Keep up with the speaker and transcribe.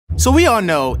So we all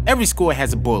know every school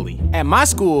has a bully. At my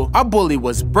school, our bully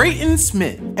was Brayton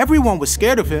Smith. Everyone was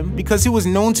scared of him because he was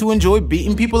known to enjoy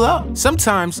beating people up.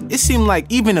 Sometimes it seemed like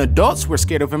even adults were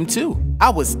scared of him too. I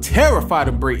was terrified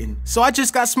of Brayton, so I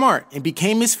just got smart and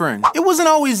became his friend. It wasn't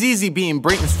always easy being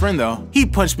Brayton's friend though. He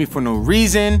punched me for no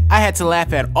reason, I had to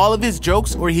laugh at all of his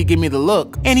jokes or he'd give me the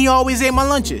look, and he always ate my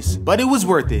lunches. But it was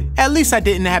worth it. At least I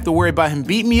didn't have to worry about him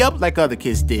beating me up like other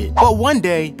kids did. But one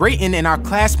day, Brayton and our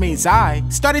classmate Zai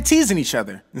started teasing each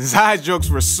other. Zai's jokes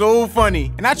were so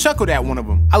funny, and I chuckled at one of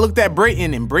them. I looked at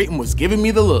Brayton and Brayton was giving me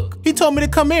the look. He told me to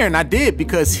come here and I did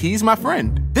because he's my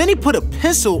friend. Then he put a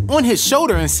pencil on his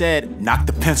shoulder and said, "Knock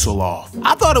the pencil off."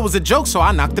 I thought it was a joke, so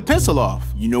I knocked the pencil off.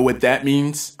 You know what that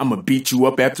means? I'ma beat you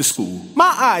up after school.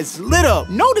 My eyes lit up.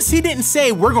 Notice he didn't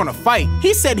say we're gonna fight.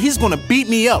 He said he's gonna beat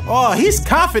me up. Oh, he's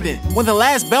confident. When the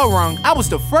last bell rung, I was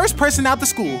the first person out the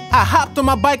school. I hopped on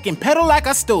my bike and pedaled like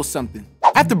I stole something.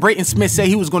 After Brayton Smith said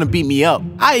he was gonna beat me up,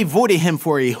 I avoided him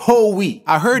for a whole week.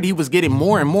 I heard he was getting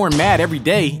more and more mad every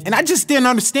day, and I just didn't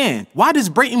understand. Why does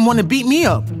Brayton want to beat me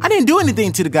up? I didn't do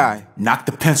anything to the guy. Knock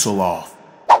the pencil off.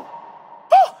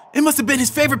 It must have been his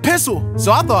favorite pencil.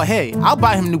 So I thought, hey, I'll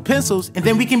buy him new pencils and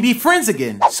then we can be friends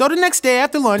again. So the next day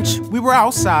after lunch, we were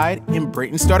outside and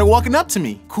Brayton started walking up to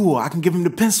me. Cool, I can give him the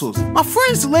pencils. My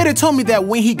friends later told me that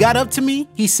when he got up to me,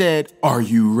 he said, "Are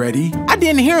you ready?" I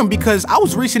didn't hear him because I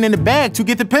was reaching in the bag to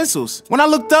get the pencils. When I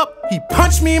looked up, he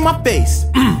punched me in my face.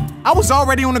 I was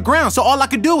already on the ground, so all I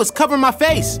could do was cover my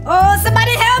face. Oh,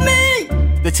 somebody help me!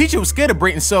 The teacher was scared of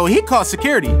Brayton, so he called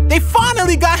security. They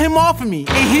finally got him off of me,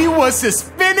 and he was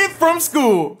suspended from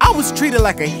school. I was treated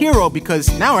like a hero because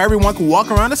now everyone could walk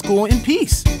around the school in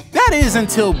peace. That is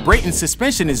until Brayton's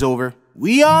suspension is over.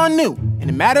 We all knew, in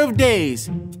a matter of days,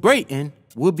 Brayton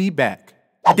would be back.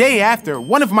 The day after,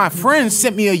 one of my friends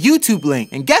sent me a YouTube link,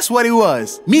 and guess what it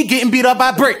was? Me getting beat up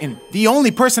by Brayton. The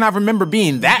only person I remember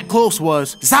being that close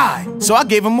was Zai, so I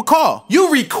gave him a call.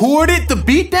 "You recorded the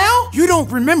beatdown? You don't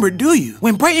remember, do you?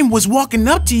 When Brayton was walking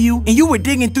up to you and you were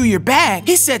digging through your bag,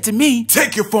 he said to me,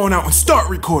 'Take your phone out and start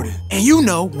recording.' And you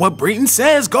know what Brayton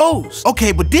says goes.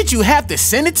 Okay, but did you have to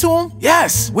send it to him?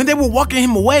 Yes. When they were walking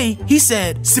him away, he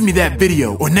said, 'Send me that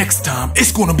video or next time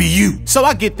it's gonna be you.' So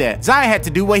I get that. Zai had to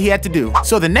do what he had to do.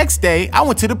 So the next day, I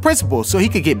went to the principal so he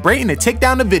could get Brayton to take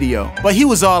down the video. But he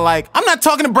was all like, "I'm not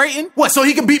talking to Brayton." What, so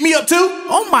he can beat me up too?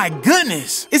 Oh my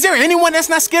goodness. Is there anyone that's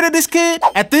not scared of this kid?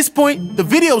 At this point, the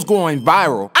video's going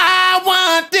viral. I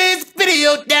want this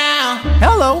video down.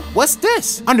 Hello, what's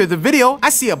this? Under the video, I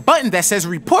see a button that says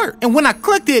report. And when I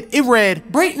clicked it, it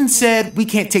read, "Brayton said we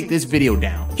can't take this video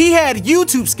down." He had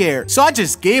YouTube scared, so I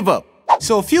just gave up.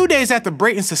 So a few days after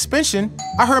Brayton's suspension,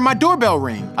 I heard my doorbell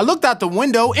ring. I looked out the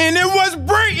window and it was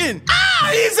Brayton.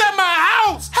 He's at my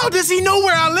house. How does he know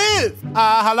where I live?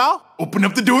 Hello? Open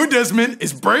up the door, Desmond.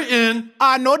 It's Brayton.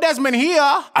 No Desmond here.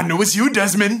 I know it's you,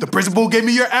 Desmond. The principal gave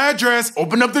me your address.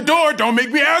 Open up the door. Don't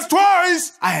make me ask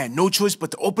twice. I had no choice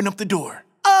but to open up the door.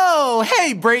 Oh,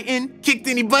 hey, Brayton. Kicked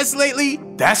any butts lately?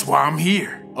 That's why I'm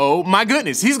here. Oh, my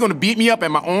goodness. He's gonna beat me up at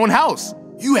my own house.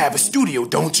 You have a studio,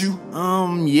 don't you?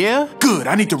 Yeah. Good,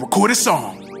 I need to record a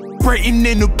song. Brayton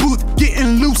in the booth,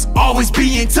 getting loose, always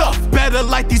being tough. Better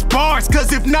like these bars,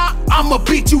 cause if not, I'ma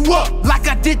beat you up. Like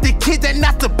I did the kid that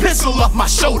knocked the pencil off my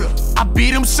shoulder. I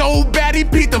beat him so bad, he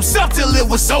beat himself till it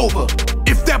was over.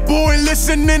 If that boy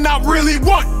listening, I really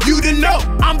want you to know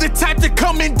I'm the type to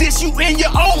come and dish you in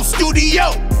your own studio.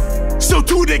 So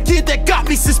to the kid that got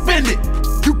me suspended,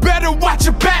 you better watch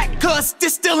your back, cause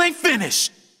this still ain't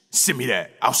finished. Send me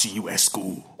that. I'll see you at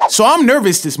school. So I'm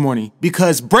nervous this morning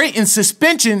because Brayton's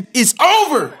suspension is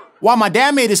over. While my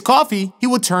dad made his coffee, he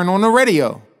would turn on the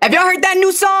radio. Have y'all heard that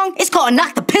new song? It's called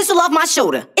Knock the Pencil Off My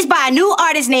Shoulder. It's by a new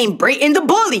artist named Brayton the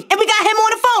Bully. And we got him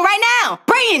on the phone right now.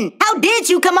 Brayton, how did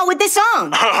you come up with this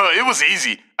song? It was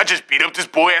easy. I just beat up this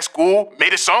boy at school,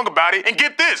 made a song about it, and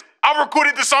get this, I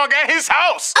recorded the song at his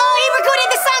house. Oh, he recorded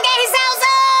the song at his house.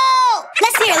 Oh!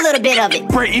 Let's hear a little bit of it.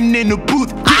 Brayton in the booth,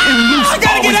 getting loose, I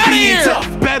gotta get out of here.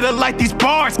 Tough. Better like these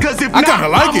bars, cause if I not, kinda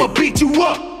like I'ma it. beat you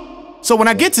up. So when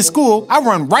I get to school, I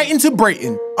run right into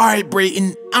Brayton. All right,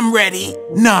 Brayton, I'm ready.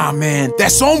 Nah, man,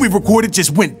 that song we recorded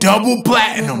just went double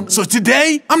platinum. So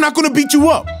today, I'm not gonna beat you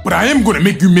up, but I am gonna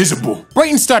make you miserable.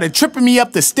 Brayton started tripping me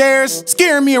up the stairs,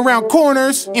 scaring me around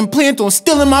corners, and planned on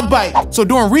stealing my bike. So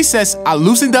during recess, I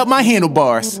loosened up my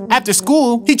handlebars. After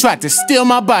school, he tried to steal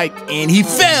my bike, and he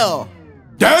fell.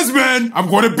 Desmond, I'm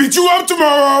gonna beat you up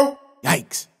tomorrow.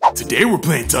 Yikes. Today we're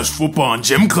playing touch football in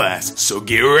gym class, so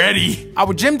get ready.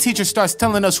 Our gym teacher starts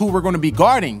telling us who we're going to be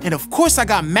guarding. And of course I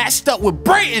got matched up with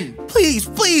Brayton.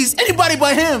 Please, anybody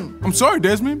but him. I'm sorry,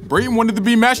 Desmond. Brayton wanted to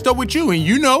be matched up with you, and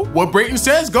you know what Brayton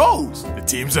says goes. The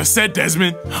teams are set,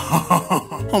 Desmond.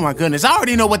 Oh my goodness, I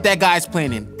already know what that guy's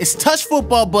planning. It's touch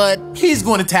football, but he's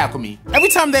going to tackle me. Every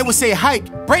time they would say hike,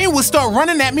 Brayton would start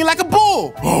running at me like a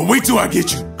bull. Oh, wait till I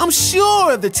get you. I'm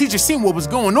sure the teacher seen what was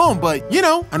going on, but you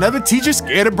know, another teacher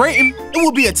scared of Brayton. It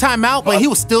would be a timeout, but he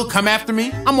would still come after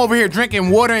me. I'm over here drinking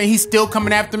water and he's still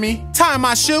coming after me. Tying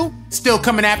my shoe, still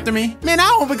coming after me. Man, I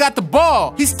don't even got the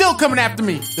ball. He's still coming after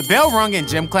me. The bell rung and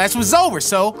gym class was over,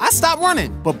 so I stopped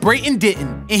running. But Brayton didn't,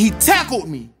 and he tackled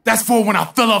me. That's for when I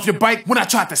fell off your bike when I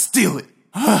tried to steal it.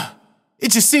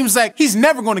 It just seems like he's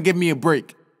never gonna give me a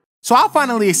break. So I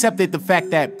finally accepted the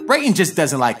fact that Brayton just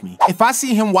doesn't like me. If I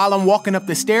see him while I'm walking up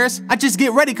the stairs, I just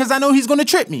get ready because I know he's gonna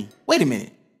trip me. Wait a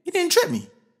minute, he didn't trip me.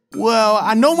 Well,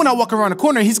 I know when I walk around the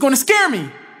corner, he's gonna scare me.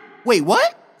 Wait,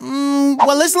 what?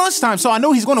 Well, it's lunchtime, so I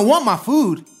know he's gonna want my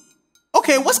food.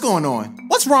 Okay, what's going on?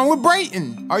 What's wrong with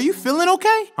Brayton? Are you feeling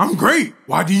okay? I'm great.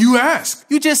 Why do you ask?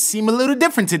 You just seem a little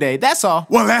different today, that's all.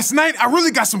 Well, last night, I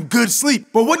really got some good sleep.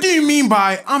 But what do you mean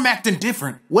by I'm acting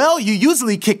different? Well, you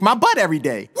usually kick my butt every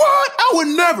day. What? I would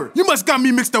never. You must got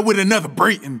me mixed up with another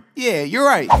Brayton. Yeah, you're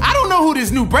right. I don't know who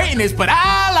this new Brayton is, but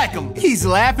I like him. He's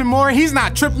laughing more. He's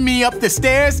not tripping me up the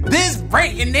stairs. This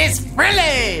Brayton is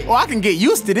friendly. Well, I can get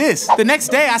used to this. The next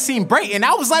day, I seen Brayton.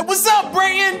 I was like, what's up,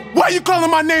 Brayton? Why you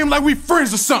calling my name like we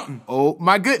friends or something? Oh,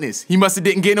 my goodness. He must have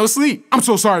didn't get no sleep. I'm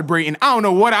so sorry, Brayton. I don't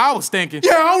know what I was thinking.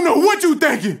 Yeah, I don't know what you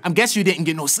thinking. I guess you didn't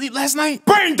get no sleep last night?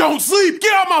 Brayton don't sleep.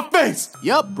 Get out my face.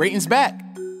 Yup, Brayton's back.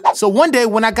 So one day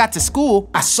when I got to school,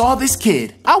 I saw this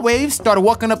kid. I waved, started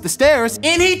walking up the stairs,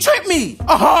 and he tripped me.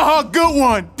 Good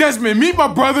one. Desmond, meet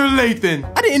my brother, Lathan.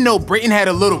 I didn't know Brayton had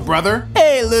a little brother.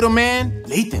 Hey, little man.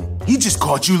 Lathan, he just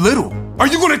called you little. Are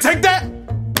you gonna take that?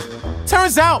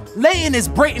 Turns out, Lathan is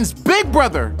Brayton's big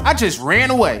brother. I just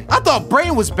ran away. I thought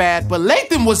Brayton was bad, but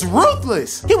Lathan was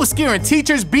ruthless. He was scaring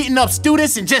teachers, beating up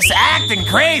students, and just acting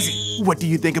crazy. What do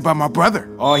you think about my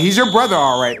brother? Oh, he's your brother,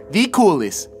 all right. The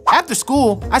coolest. After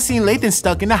school, I seen Lathan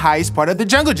stuck in the highest part of the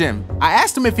jungle gym. I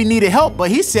asked him if he needed help, but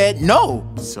he said no,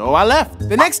 so I left.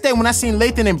 The next day when I seen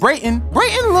Lathan and Brayton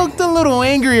looked a little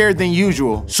angrier than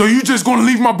usual. So you just gonna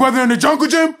leave my brother in the jungle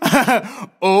gym?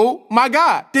 Oh my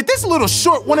God, did this little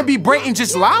short wannabe Brayton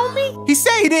just lie on me? He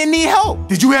said he didn't need help.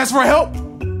 Did you ask for help?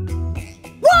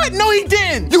 What? No, he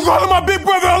didn't. You calling my big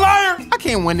brother a liar? I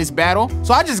can't win this battle,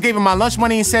 so I just gave him my lunch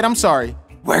money and said I'm sorry.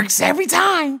 Works every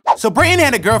time. So Brayton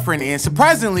had a girlfriend, and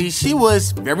surprisingly, she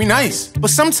was very nice. But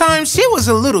sometimes she was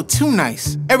a little too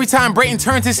nice. Every time Brayton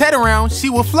turned his head around, she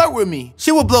would flirt with me.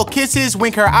 She would blow kisses,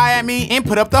 wink her eye at me, and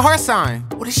put up the heart sign.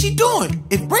 What is she doing?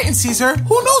 If Brayton sees her,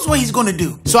 who knows what he's gonna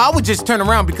do? So I would just turn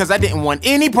around because I didn't want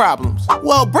any problems.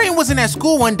 Well, Brayton wasn't at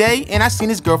school one day, and I seen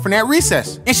his girlfriend at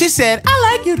recess. And she said, I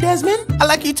like you, Desmond. I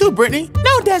like you too, Brittany.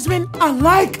 No, Desmond, I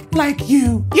like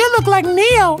you. You look like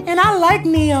Neo, and I like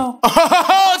Neo.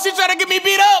 Oh, she tried to get me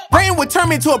beat up. Brayton would turn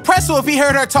me into a pretzel if he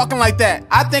heard her talking like that.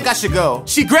 I think I should go.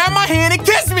 She grabbed my hand and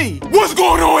kissed me. What's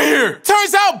going on here?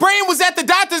 Turns out Brayton was at the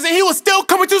doctor's and he was still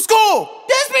coming to school.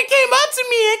 Desmond came up to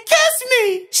me and kissed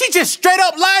me. She just straight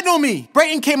up lied on me.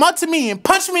 Brayton came up to me and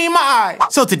punched me in my eye.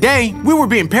 So today, we were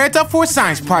being paired up for a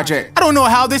science project. I don't know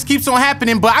how this keeps on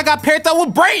happening, but I got paired up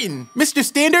with Brayton. Mr.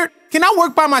 Standard, can I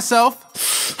work by myself?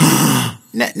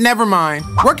 Never mind.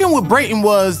 Working with Brayton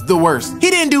was the worst. He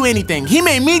didn't do anything. He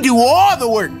made me do all the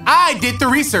work. I did the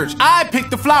research. I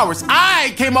picked the flowers.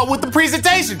 I came up with the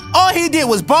presentation. All he did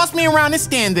was boss me around and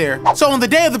stand there. So on the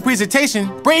day of the presentation,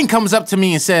 Brayton comes up to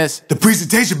me and says, the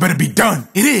presentation better be done.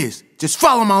 It is. Just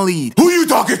follow my lead. Who you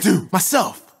talking to?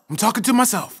 Myself. I'm talking to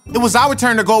myself. It was our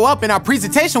turn to go up and our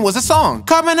presentation was a song.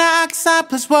 Carbon dioxide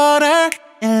plus water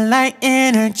and light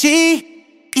energy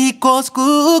equals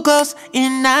glucose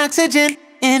in oxygen,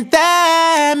 and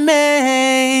that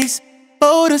makes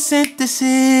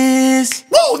photosynthesis.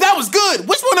 Whoa, that was good.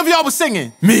 Which one of y'all was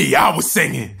singing? Me, I was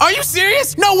singing. Are you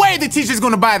serious? No way the teacher's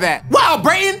gonna buy that. Wow,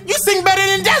 Brayton, you sing better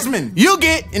than Desmond. You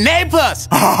get an A+.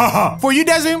 For you,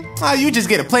 Desmond, you just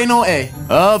get a plain old A.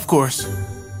 Of course.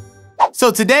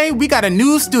 So today, we got a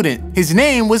new student. His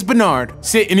name was Bernard.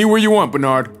 Sit anywhere you want,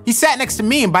 Bernard. He sat next to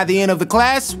me, and by the end of the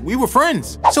class, we were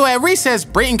friends. So at recess,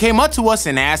 Brayton came up to us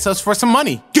and asked us for some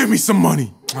money. Give me some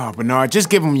money. Oh, Bernard,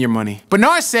 just give him your money.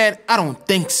 Bernard said, I don't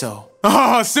think so.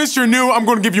 Since you're new, I'm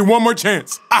gonna give you one more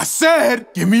chance. I said,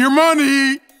 give me your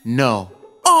money. No.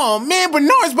 Oh, man,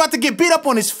 Bernard's about to get beat up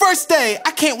on his first day. I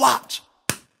can't watch.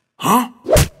 Huh?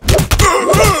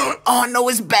 Oh, no,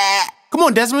 it's bad. Come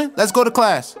on, Desmond, let's go to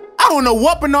class. I don't know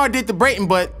what Bernard did to Brayton,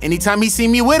 but anytime he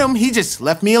seen me with him, he just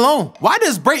left me alone. Why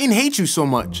does Brayton hate you so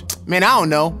much? Man, I don't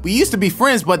know. We used to be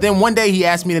friends, but then one day he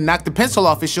asked me to knock the pencil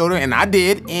off his shoulder, and I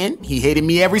did, and he hated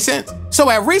me ever since. So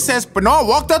at recess, Bernard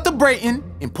walked up to Brayton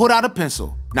and pulled out a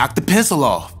pencil. Knocked the pencil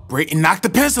off. Brayton knocked the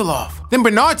pencil off. Then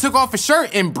Bernard took off his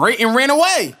shirt and Brayton ran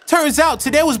away. Turns out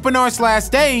today was Bernard's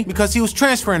last day because he was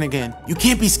transferring again. You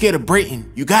can't be scared of Brayton.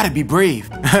 You gotta be brave.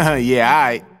 Yeah,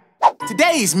 alright.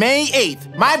 Today's May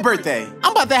 8th, my birthday.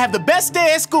 I'm about to have the best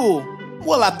day at school.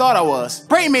 Well, I thought I was.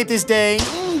 Brayton made this day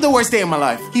the worst day of my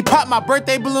life. He popped my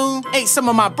birthday balloon, ate some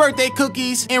of my birthday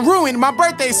cookies, and ruined my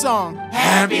birthday song.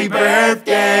 Happy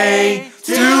birthday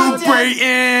to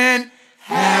Brayton.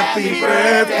 Happy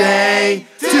birthday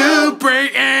to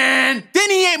Brayton. Then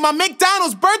he ate my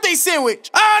McDonald's birthday sandwich.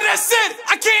 Ah, that's it.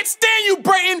 I can't stand you,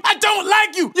 Brayton. I don't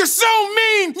like you. You're so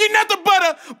mean. You're nothing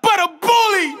but a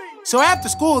bully. So after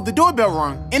school, the doorbell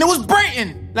rang, and it was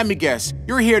Brayton. Let me guess,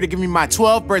 you're here to give me my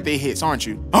 12 birthday hits, aren't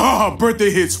you? Ah, birthday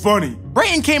hits funny.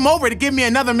 Brayton came over to give me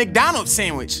another McDonald's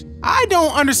sandwich. I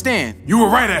don't understand. You were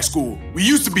right at school. We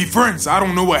used to be friends. I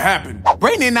don't know what happened.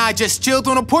 Brayton and I just chilled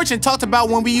on the porch and talked about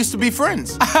when we used to be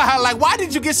friends. Like, why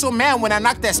did you get so mad when I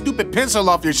knocked that stupid pencil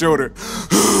off your shoulder?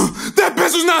 That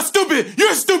pencil's not stupid.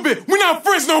 You're stupid. We're not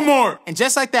friends no more. And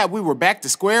just like that, we were back to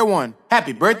square one.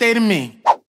 Happy birthday to me.